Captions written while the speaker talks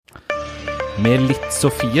Med litt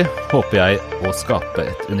Sofie håper jeg å skape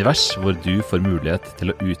et univers hvor du får mulighet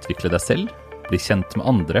til å utvikle deg selv, bli kjent med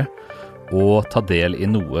andre og ta del i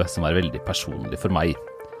noe som er veldig personlig for meg.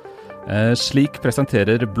 Slik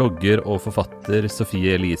presenterer blogger og forfatter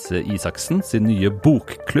Sofie Elise Isaksen sin nye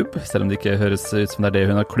bokklubb, selv om det ikke høres ut som det er det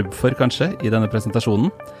hun har klubb for, kanskje, i denne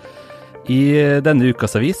presentasjonen. I denne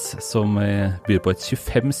ukas avis, som byr på et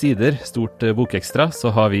 25 sider stort bokekstra,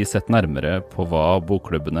 så har vi sett nærmere på hva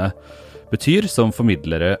bokklubbene betyr som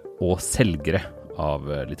formidlere og selgere av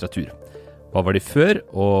litteratur. Hva var de før,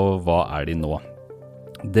 og hva er de nå?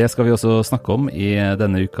 Det skal vi også snakke om i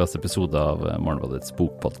denne ukas episode av Morgenbladets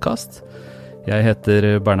bokpodcast. Jeg heter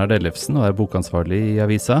Bernhard Ellefsen og er bokansvarlig i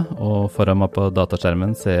avisa, og foran meg på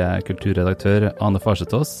dataskjermen ser jeg kulturredaktør Ane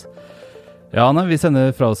Farsetås. Ja, Ane, vi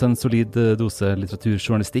sender fra oss en solid dose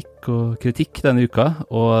litteraturjournalistikk og kritikk denne uka,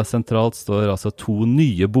 og sentralt står altså 2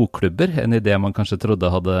 nye bokklubber, en idé man kanskje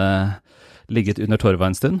trodde hadde ligget under torva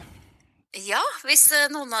en stund. Ja, hvis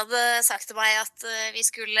noen hadde sagt til meg at vi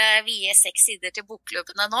skulle vie 6 sider til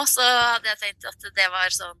bokklubbene nå, så hadde jeg tenkt at det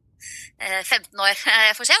var sånn 15 år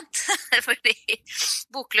for sent. Fordi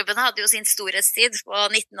bokklubbene hadde jo sin storhetstid på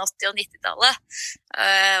 1980- og 90-tallet.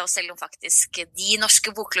 Og selv om faktisk de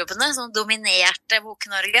norske bokklubbene som dominerte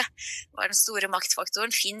Bok-Norge var den store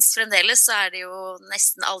maktfaktoren, finnes fremdeles, så er det jo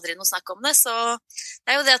nesten aldri noe snakk om det. Så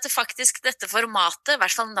det er jo det at det faktisk dette formatet, i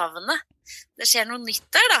hvert fall navnet, det skjer noe nytt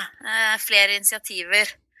der da. Flere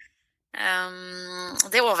initiativer.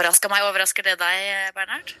 Det overrasker meg. Overrasker det deg,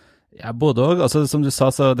 Bernhard? Ja, både og. Altså, som du sa,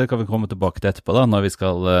 så det kan vi komme tilbake til etterpå da, når vi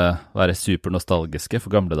skal være supernostalgiske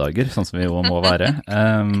for gamle dager, sånn som vi jo må være.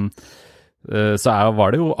 Så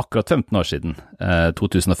var det jo akkurat 15 år siden,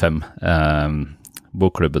 2005,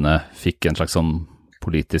 bokklubbene fikk en slags sånn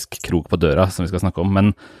politisk krok på døra, som vi skal snakke om.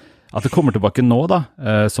 Men at det kommer tilbake nå da,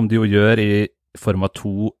 som de jo gjør i form av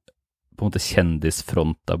 2 på en måte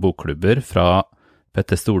kjendisfront av bokklubber fra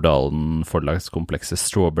Petter Stordalen forlagskomplekset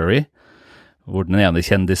Strawberry, hvor den ene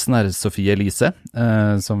kjendisen er Sofie Elise,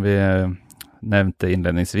 som vi nevnte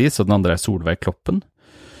innledningsvis, og den andre er Solveig Kloppen.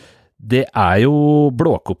 Det er jo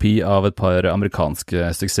blåkopi av et par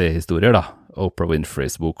amerikanske suksesshistorier da, Oprah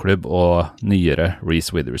Winfreys bokklubb og nyere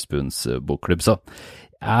Reese Witherspoons bokklubb, så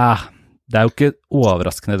ja, det er jo ikke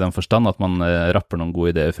overraskende i den forstand at man rapper noen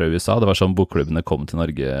gode ideer fra USA. Det var sånn bokklubbene kom til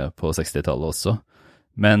Norge på 60-tallet også.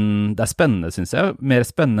 Men det er spennende, synes jeg. Mer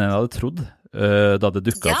spennende enn jeg hadde trodd, da det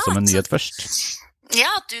dukket opp som en nyhet først. Ja,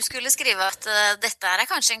 at du skulle skrive at dette er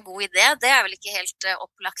kanskje en god idé, det er vel ikke helt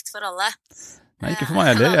opplagt for alle. Nei, ikke for meg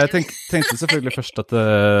heller. Jeg tenkte selvfølgelig først at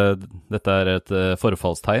dette er et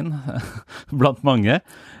forfallstegn blant mange.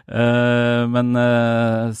 Men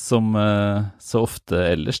som så ofte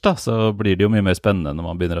ellers da, så blir det jo mye mer spennende når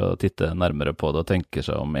man begynner å titte nærmere på det og tenker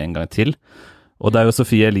seg om en gang til. Og det er jo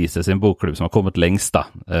Sofie Elise sin bokklubb som har kommet lengst da,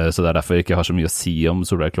 så det er derfor jeg ikke har så mye å si om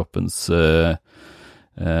Solveig Kloppens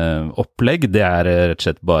opplegg. Det er rett og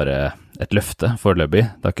slett bare et løfte foreløpig.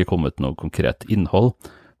 Det har ikke kommet noe konkret innhold,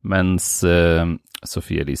 mens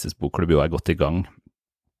Sofie Elises bokklubb jo er godt i gang.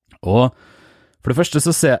 Og for det første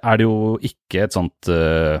så er det jo ikke et sånt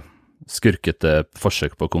skurkete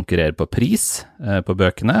forsøk på å konkurrere på pris på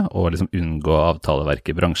bøkene, og liksom unngå avtaleverk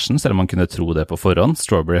i bransjen, selv om man kunne tro det på forhånd.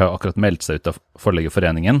 Strawberry har akkurat meldt seg ut av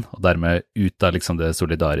Forleggerforeningen, og dermed ut av liksom det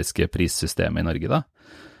solidariske prissystemet i Norge da.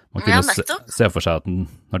 Man kunne se for seg at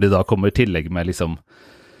når de da kommer i tillegg med liksom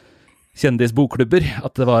kjendisbokklubber,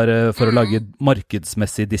 at det var for å lage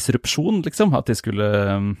markedsmessig disrupsjon, liksom, at de skulle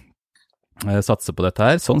satse på dette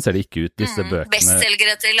her. Sånn ser det ikke ut, disse bøkene.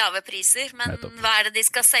 Bestselgere til lave priser, men hva er det de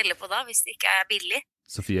skal selge på da, hvis det ikke er billig?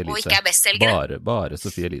 Sofie Elise. Og ikke er bestselgere? Bare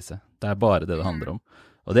Sofie Elise. Det er bare det handler om.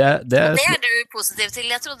 Og det er du positiv til.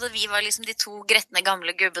 Jeg trodde vi var liksom de 2 gretne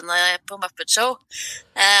gamle gubbene på Muppet Show,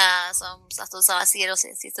 som satt og sitter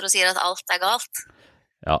og sier at alt er galt.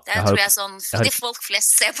 Ja, det tror jeg sånn fordi folk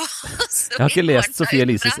flest ser på. Jeg har ikke lest Sofie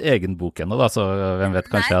Elises egen bok ennå da, så hvem vet,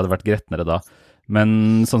 kanskje jeg hadde vært gretnere da.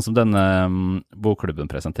 Men sånn som denne bokklubben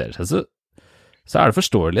presenterer seg, så er det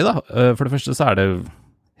forståelig da. For det første så er det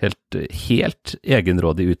helt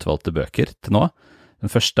egenrådig utvalgte bøker til nå.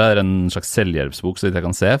 Den første er en slags selvhjelpsbok, så vidt jeg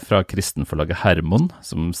kan se, fra kristenforlaget Hermon,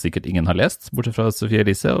 som sikkert ingen har lest, bortsett fra Sofie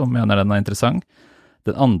Elise, og mener den er interessant.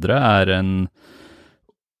 Den andre er en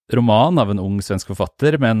roman av en ung svensk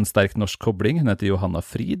forfatter med en sterk norsk kobling. Hun heter Johanna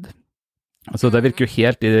Frid. Så det virker jo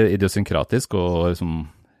helt idiosynkratisk og liksom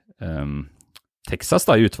Texas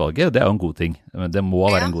da i utvalget, det er jo en god ting. Det må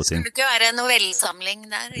være en god ting. Skulle det ikke være en novellesamling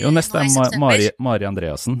der? Jo, neste er Mari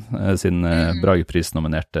Andreassen sin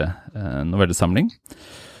Bragepris-nominerte novellesamling.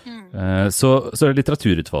 Så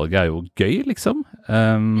litteraturutvalget er jo gøy, liksom.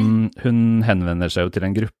 Hun henvender seg jo til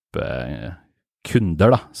en gruppe kunder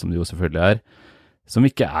da, som det jo selvfølgelig er, som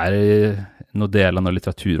ikke noe del av noe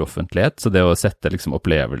litteraturoffentlighet, så det å sette liksom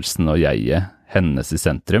opplevelsen og jeget hennes i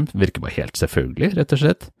sentrum virker bare helt selvfølgelig, rett og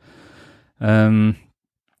slett.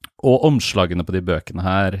 Og omslagene på de bøkene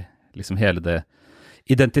her, liksom hele det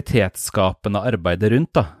identitetsskapende arbeidet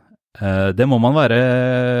rundt da, det må man være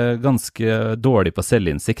ganske dårlig på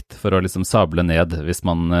selvinnsikt for å liksom sable ned hvis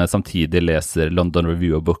man samtidig leser London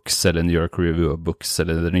Review of Books eller New York Review of Books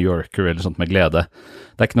eller The New Yorker eller sånt med glede.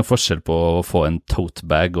 Det ikke noe forskjell på å få en tote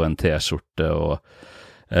bag og en t-skjorte og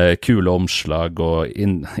kule omslag og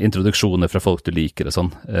introduksjoner fra folk du liker og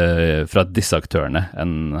sånn, fra disse aktørene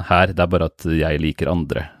enn her. Det bare at jeg liker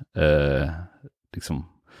andre liksom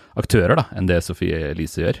aktører da, enn det Sophie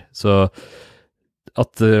Elise gjør. Så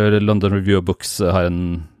at London Review of Books har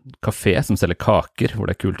en kafé som selger kaker, hvor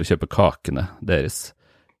det kult å kjøpe kakene deres.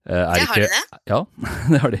 Det har de det? Ja,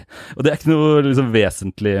 det har de. Og det ikke noe liksom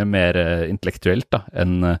vesentlig mer intellektuelt da,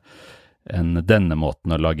 enn denne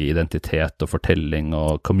måten å lage identitet og fortelling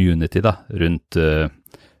og community da,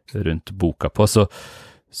 rundt boka på. Så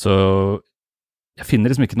jeg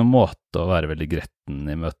finner liksom ikke noen måte å være veldig gretten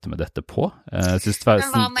i møte med dette på. Jeg synes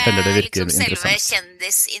heller det virker liksom selve interessant.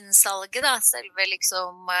 kjendisinnsalget da? Selve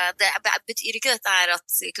liksom, det betyr ikke dette her at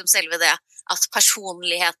liksom selve det, at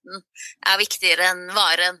personligheten er viktigere enn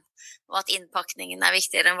varen, og at innpakningen er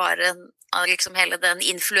viktigere enn varen, av liksom hele den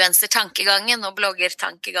influencer-tankegangen og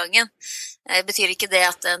blogger-tankegangen. Det betyr ikke det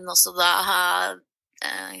at den også da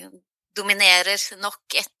dominerer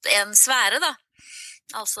nok en sfære da?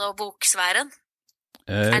 Altså boksfæren.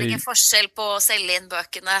 Det ingen forskjell på å selge inn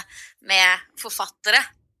bøkene med forfattere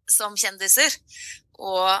som kjendiser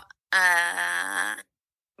og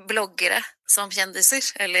bloggere som kjendiser,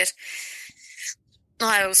 eller nå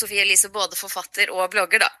er jo Sophie Elise både forfatter og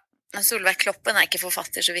blogger da, men Solveig Kloppen ikke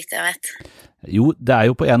forfatter så vidt jeg vet. Jo, det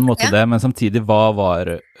jo på en måte det, men samtidig hva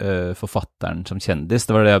var forfatteren som kjendis?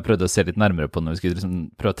 Det var det jeg prøvde å se litt nærmere på når vi skulle liksom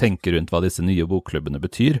prøve å tenke rundt hva disse nye bokklubbene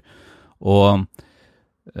betyr, og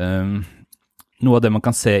noe av det man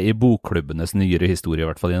kan se i bokklubbenes nyere historie, i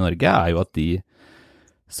hvert fall i Norge, jo at de,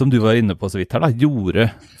 som du var inne på så vidt her da, gjorde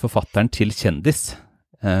forfatteren til kjendis.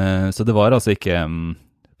 Så det var altså ikke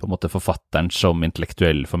på en måte forfatteren som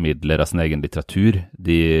intellektuell formidler av sin egen litteratur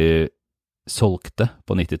de solgte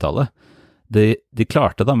på 90-tallet. De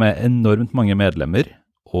klarte da med enormt mange medlemmer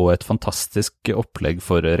og et fantastisk opplegg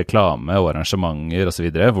for reklame og arrangementer og så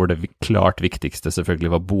videre, hvor det klart viktigste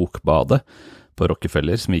selvfølgelig var Bokbadet på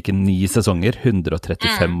Rockefeller, som gikk i 9 sesonger,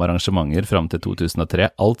 135 arrangementer frem til 2003,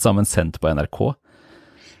 alt sammen sendt på NRK.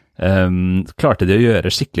 Klarte de å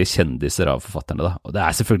gjøre skikkelig kjendiser av forfatterne da, og det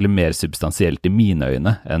selvfølgelig mer substansielt i mine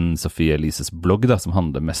øyne enn Sophie Elises blogg da, som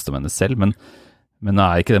handler mest om henne selv, men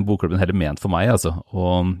ikke den bokklubben heller ment for meg, altså.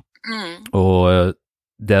 Og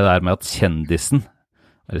det der med at kjendisen,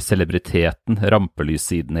 eller celebriteten,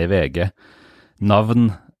 rampelyssidene i VG,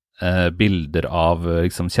 navn, bilder av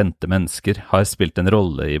liksom, kjente mennesker har spilt en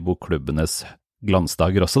rolle i bokklubbenes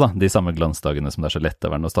glansdager også da, de samme glansdagene som det så lett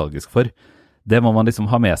å være nostalgisk for. Det må man liksom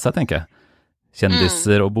ha med seg, tenker jeg.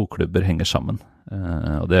 Kjendiser og bokklubber henger sammen,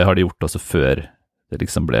 og det har de gjort også før det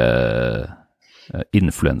liksom ble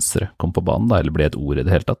influensere kom på banen da, eller ble et ord i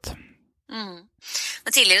det hele tatt.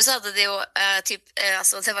 Men tidligere så hadde de jo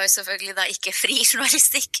altså det var jo selvfølgelig da ikke fri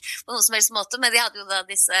journalistikk på noen som helst måte, men de hadde jo da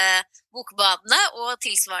disse bokbadene og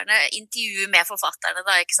tilsvarende intervju med forfatterne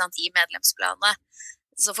da, ikke sant, i medlemsbladene.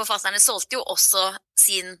 Så forfatterne solgte jo også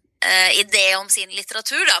sin idé om sin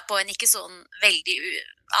litteratur da, på en ikke sånn veldig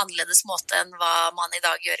annerledes måte enn hva man i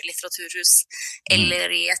dag gjør i litteraturhus,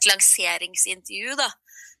 eller i et lanseringsintervju da.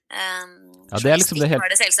 Ja, det liksom det helt,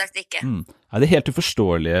 var det selvsagt ikke. Ja, det helt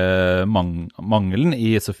uforståelige mangelen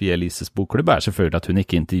i Sophie Elises bokklubb selvfølgelig at hun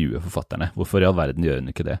ikke intervjuer forfatterne. Hvorfor i all verden gjør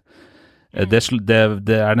hun ikke det?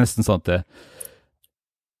 Det nesten sånn at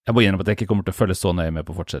jeg må innrømme at jeg ikke kommer til å følge så nøye med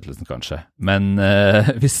på fortsettelsen kanskje, men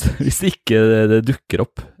hvis ikke det dukker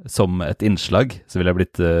opp som et innslag, så vil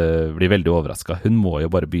jeg bli veldig overrasket. Hun må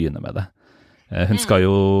jo bare begynne med det. Hun skal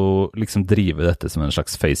jo liksom drive dette som en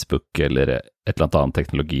slags Facebook eller et eller annet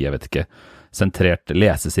teknologi, jeg vet ikke, sentrert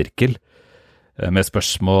lesesirkel med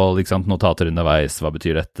spørsmål, ikke sant, notater underveis, hva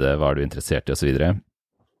betyr dette, hva du interessert i og så videre.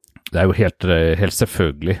 Det jo helt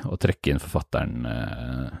selvfølgelig å trekke inn forfatteren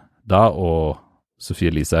da, og Sophie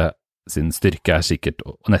Elise sin styrke sikkert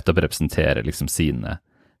å nettopp representere liksom sine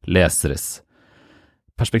leseres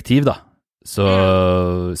perspektiv da. Så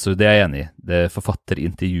det jeg enig i. Det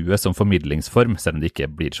forfatterintervjuet som formidlingsform, selv om det ikke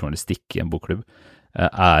blir journalistikk i en bokklubb,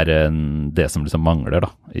 det som liksom mangler da,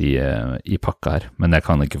 i pakka her. Men jeg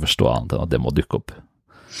kan ikke forstå annet enn at det må dukke opp.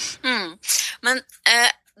 Men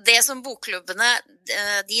det som bokklubbene,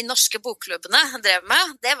 de norske bokklubbene drev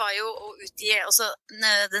med, det var jo å utgi også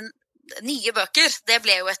den nye bøker. Det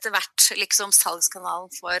ble jo etter hvert liksom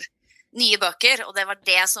salgskanalen for nye bøker, og det var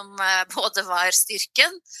det som både var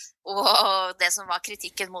styrken, og det som var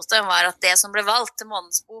kritikken mot det, var at det som ble valgt til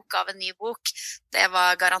månedsbok av en ny bok, det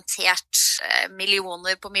var garantert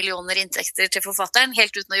millioner på millioner inntekter til forfatteren,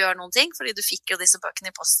 helt uten å gjøre noen ting, fordi du fikk jo disse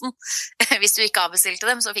bøkene i posten. Hvis du ikke avbestilte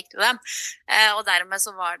dem, så fikk du dem. Og dermed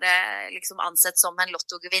så var det liksom ansett som en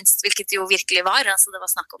lottogevinst, hvilket jo virkelig var. Altså det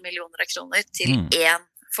var snakk om millioner av kroner til én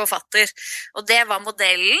forfatter. Og det var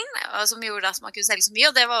modellen som gjorde at man kunne selge så mye,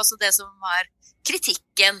 og det var også det som var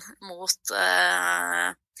kritikken mot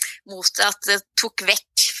at det tok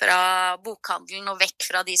vekk fra bokhandelen og vekk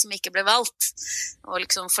fra de som ikke ble valgt, og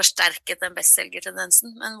liksom forsterket den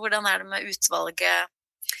bestselgertendensen. Men hvordan er det med utvalget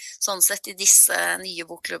sånn sett i disse nye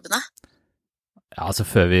bokklubbene? Ja, altså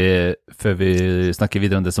før vi snakker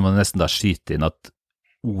videre om det, så må vi nesten da skyte inn at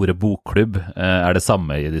ordet bokklubb er det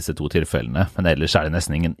samme i disse to tilfellene, men ellers er det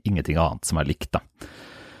nesten ingenting annet som er likt da.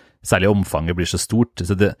 Særlig omfanget blir så stort,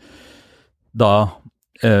 så det da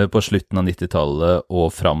på slutten av 90-tallet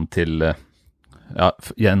og frem til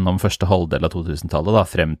gjennom første halvdel av 2000-tallet da,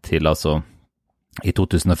 frem til altså i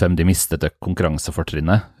 2005 de mistet det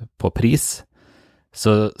konkurransefortrinnet på pris,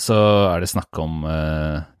 så er det snakk om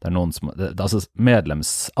det er noen som altså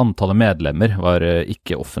antallet medlemmer var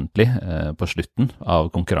ikke offentlig på slutten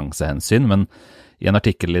av konkurransehensyn, men i en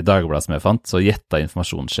artikkel i Dagbladet som jeg fant, så gjettet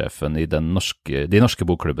informasjonssjefen i de norske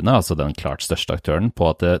bokklubbene, altså den klart største aktøren,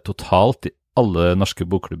 på at det totalt i alle norske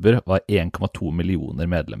bokklubber var 1,2 millioner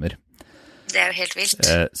medlemmer. Det er jo helt vilt.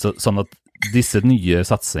 Sånn at disse nye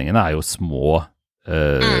satsingene er jo små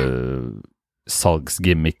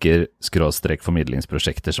salgsgimmicker,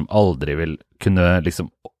 formidlingsprosjekter som aldri vil kunne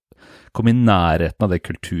liksom komme i nærheten av det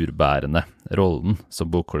kulturbærende rollen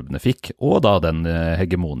som bokklubbene fikk, og da den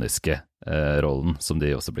hegemoniske rollen som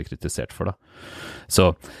de også ble kritisert for da.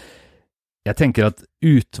 Så jeg tenker at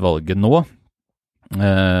utvalget nå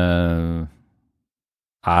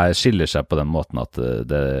skiller seg på den måten at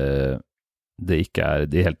det ikke er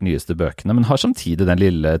de helt nyeste bøkene, men har samtidig den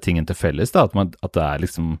lille tingen til felles da, at det er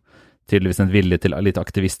liksom tydeligvis en vilje til litt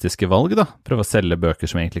aktivistiske valg da, prøve å selge bøker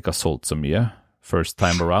som egentlig ikke har solgt så mye first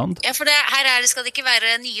time around. Ja, for skal det ikke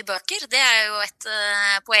være nye bøker, det er jo et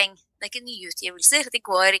poeng. Det er ikke nyutgivelser, de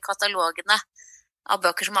går i katalogene av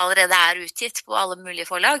bøker som allerede er utgitt på alle mulige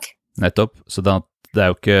forlag. Nettopp, så det er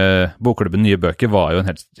jo ikke, bokklubben Nye Bøker var jo en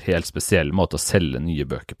helt spesiell måte å selge nye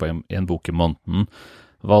bøker på i en bok i måneden,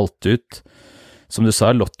 valgt ut, som du sa,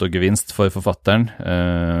 lottogevinst for forfatteren,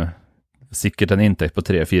 sikkert en inntekt på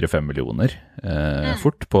 3-4-5 millioner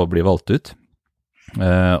fort på å bli valgt ut.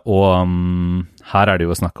 Og her er det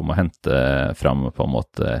jo snakk om å hente fram på en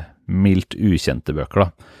måte mildt ukjente bøker da.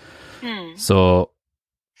 Så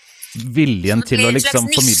viljen til å liksom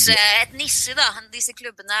formidle... Et nisje da, disse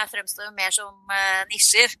klubbene fremstår jo mer som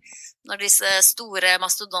nisjer, når disse store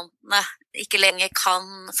mastodontene ikke lenger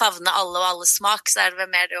kan favne alle og alle smak, så er det vel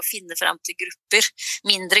mer det å finne frem til grupper,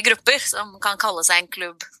 mindre grupper, som kan kalle seg en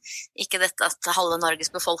klubb. Ikke dette at halve Norges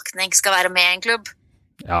befolkning skal være med i en klubb.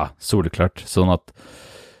 Ja, soleklart. Sånn at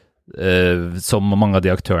som mange av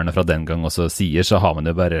de aktørene fra den gang også sier, så har man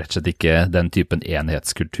jo bare rett og slett ikke den typen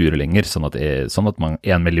enhetskultur lenger, sånn at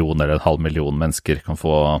 1 million eller 1,5 million mennesker kan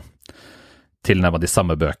få tilnærmet de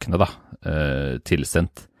samme bøkene da,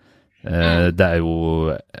 tilsendt. Det er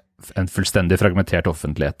jo en fullstendig fragmentert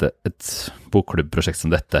offentlighet et bokklubbprosjekt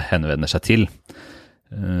som dette henvender seg til.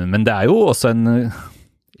 Men det er jo også en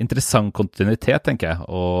interessant kontinuitet, tenker jeg,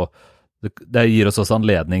 og det gir oss også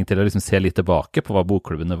anledning til å liksom se litt tilbake på hva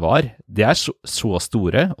bokklubbene var. De er så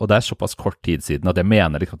store, og det er såpass kort tid siden at jeg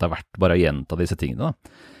mener liksom at det er verdt bare å gjenta disse tingene. Da.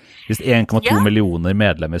 Hvis 1,2 millioner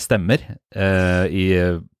medlemmer stemmer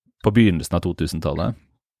på begynnelsen av 2000-tallet,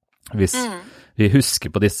 hvis vi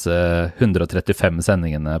husker på disse 135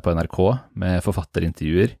 sendingene på NRK med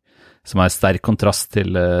forfatterintervjuer, som er sterk kontrast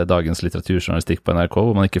til dagens litteraturjournalistikk på NRK,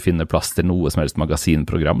 hvor man ikke finner plass til noe som helst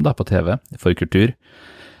magasinprogram da, på TV for kultur,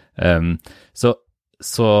 så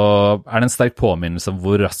er det en sterk påminnelse om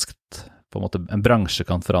hvor raskt på en måte en bransje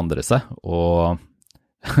kan forandre seg, og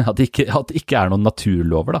at det ikke er noen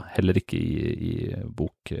naturlover da, heller ikke i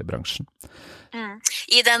bokbransjen.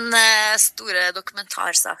 I den store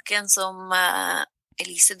dokumentarsaken som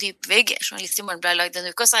Elise Dybvig, journalist i Morgenbladet, lagde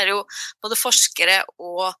en uke, så er det jo både forskere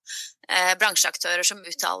og bransjeaktører som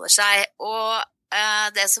uttaler seg, og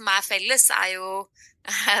det som er felles er jo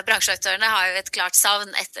bransjeaktørene har jo et klart savn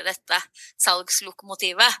etter dette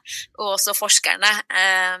salgslokomotivet, og også forskerne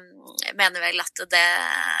mener vel at det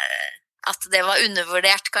at det var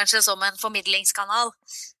undervurdert kanskje som en formidlingskanal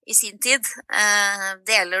i sin tid.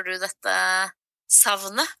 Deler du dette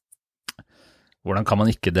savnet? Hvordan kan man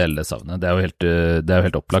ikke dele det savnet? Det er jo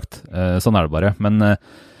helt opplagt. Sånn er det bare. Men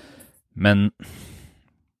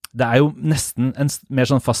det er jo nesten en mer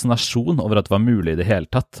sånn fascinasjon over at det var mulig i det hele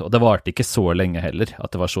tatt, og det varte ikke så lenge heller,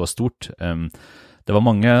 at det var så stort. Det var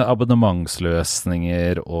mange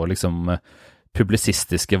abonnementsløsninger og liksom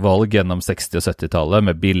publisistiske valg gjennom 60- og 70-tallet,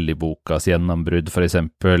 med billigbokas gjennombrudd for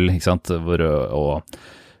eksempel, ikke sant? Og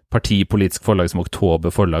partipolitisk forlag som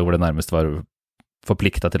Oktober forlag, hvor det nærmest var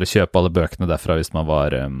forpliktet til å kjøpe alle bøkene derfra hvis man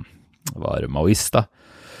var maoist, da.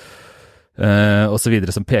 Og så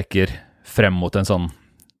videre, som peker frem mot en sånn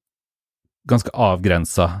ganske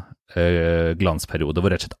avgrenset glansperiode, hvor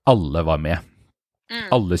rett og slett alle var med.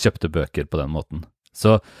 Alle kjøpte bøker på den måten.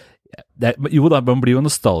 Så jo da, man blir jo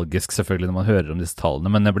nostalgisk selvfølgelig når man hører om disse tallene,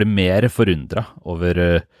 men jeg blir mer forundret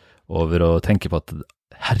over å tenke på at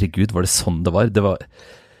herregud, var det sånn det var?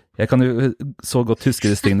 Jeg kan jo så godt huske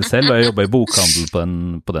disse tingene selv, og jeg jobbet i bokhandel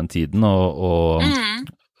på den tiden,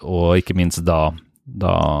 og ikke minst da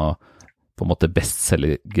på en måte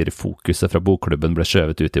bestselgerfokuset fra bokklubben ble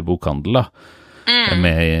skjøvet ut i bokhandel, da,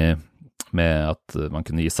 med at man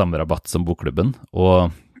kunne gi samme rabatt som bokklubben,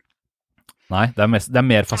 og nei, det er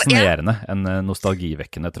mer fascinerende enn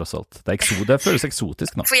nostalgivekkende, tross alt. Det føles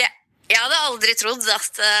eksotisk nå. Jeg hadde aldri trodd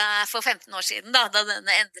at for 15 år siden, da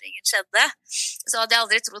denne endringen skjedde, så hadde jeg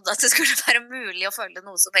aldri trodd at det skulle være mulig å føle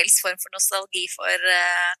noen som helst form for nostalgi for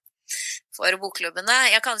bokklubbene.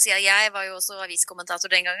 Jeg kan si at jeg var jo også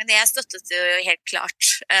aviskommentator den gangen. Jeg støttet jo helt klart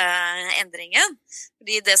endringen,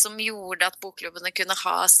 fordi det som gjorde at bokklubbene kunne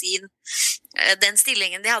ha den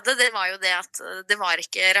stillingen de hadde, det var jo det at det var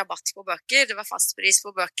ikke rabatt på bøker, det var fastpris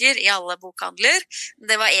på bøker i alle bokhandler.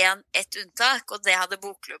 Det var ett unntak, og det hadde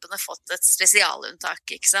bokklubbene fått et spesialunntak,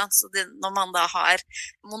 ikke sant? Så når man da har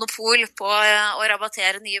monopol på å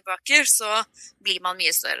rabattere nye bøker, så blir man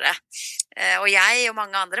mye større. Og jeg og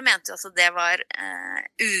mange andre mente jo at det var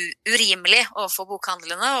urimelig overfor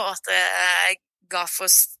bokhandlene, og at det ga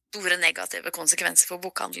for store negative konsekvenser for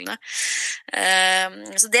bokhandlene.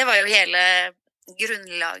 Så det var jo hele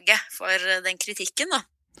grunnlaget for den kritikken, da.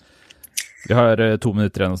 Vi har 2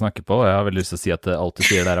 minutter igjen å snakke på, og jeg har veldig lyst til å si at alt du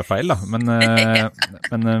sier der er feil, da. Men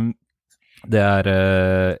det er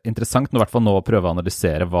interessant, i hvert fall nå, å prøve å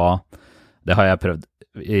analysere det har jeg prøvd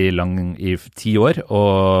i 10 år, å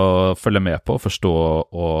følge med på, forstå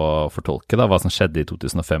og fortolke da, hva som skjedde i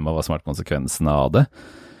 2005, og hva som har vært konsekvensene av det.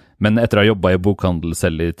 Men etter å ha jobbet i bokhandel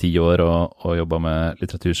selv i 10 år, og jobbet med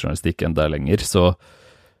litteraturjournalistikk enda lenger, så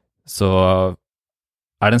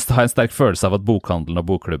har jeg en sterk følelse av at bokhandelen og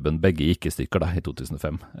bokklubben begge gikk i stykker da, i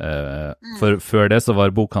 2005. For før det så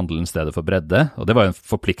var bokhandelen stedet for bredde, og det var en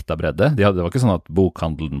forpliktet bredde. Det var ikke sånn at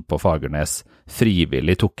bokhandelen på Fagernes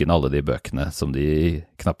frivillig tok inn alle de bøkene som de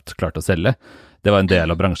knapt klarte å selge. Det var en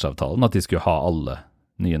del av bransjeavtalen, at de skulle ha alle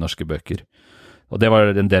nye norske bøker. Og det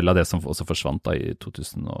var en del av det som også forsvant da i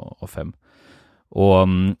 2005. Og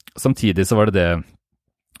samtidig så var det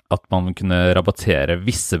at man kunne rabattere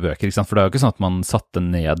visse bøker, ikke sant? For det er jo ikke sånn at man satte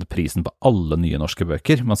ned prisen på alle nye norske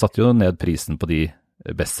bøker. Man satte jo ned prisen på de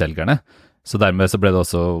bestselgerne. Så dermed så ble det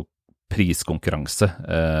også priskonkurranse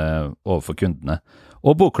overfor kundene.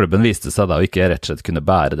 Og bokklubben viste seg da å ikke rett og slett kunne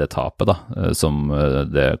bære det tapet da, som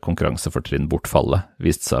det konkurransefortrinn bortfallet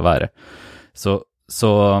viste seg å være. Så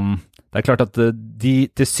det er klart at de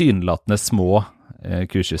tilsynelatende små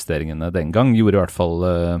kursjusteringene den gang gjorde i hvert fall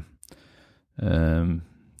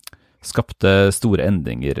skapte store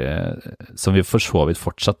endringer som vi for så vidt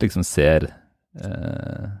fortsatt liksom ser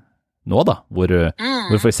nå da, hvor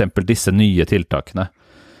for eksempel disse nye tiltakene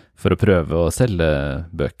for å prøve å selge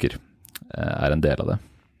bøker er en del av det.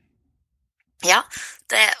 Ja,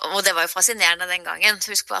 og det var jo fascinerende den gangen.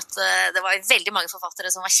 Husk på at det var veldig mange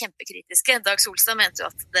forfattere som var kjempekritiske. Dag Solstad mente jo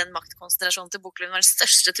at den maktkonsentrasjonen til bokklubben var den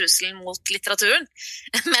største trusselen mot litteraturen.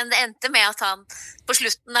 Men det endte med at han på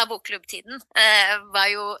slutten av bokklubbtiden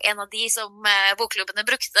var jo en av de som bokklubbene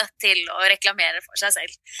brukte til å reklamere for seg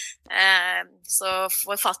selv. Så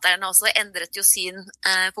forfatterne også endret jo syn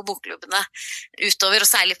på bokklubbene utover,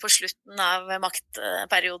 og særlig på slutten av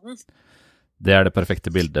maktperioden. Det er det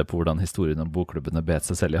perfekte bildet på hvordan historien om bokklubbene bet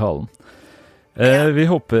seg selv i halen. Vi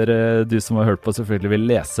håper du som har hørt på selvfølgelig vil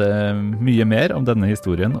lese mye mer om denne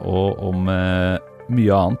historien og om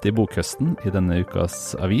mye annet i bokhøsten i denne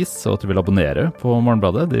ukas avis, og at du vil abonnere på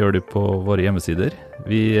Morgenbladet. Det gjør du på våre hjemmesider.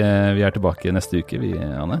 Vi er tilbake neste uke, vi,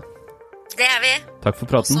 Anne. Det er vi. Takk for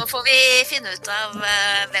praten. Og så får vi finne ut av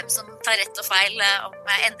hvem som tar rett og feil om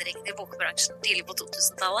endringene i bokbransjen tidlig på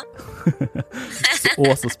 2000-tallet.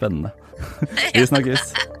 Så spennende. Vi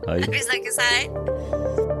snakkes. Hei. Vi snakkes, hei.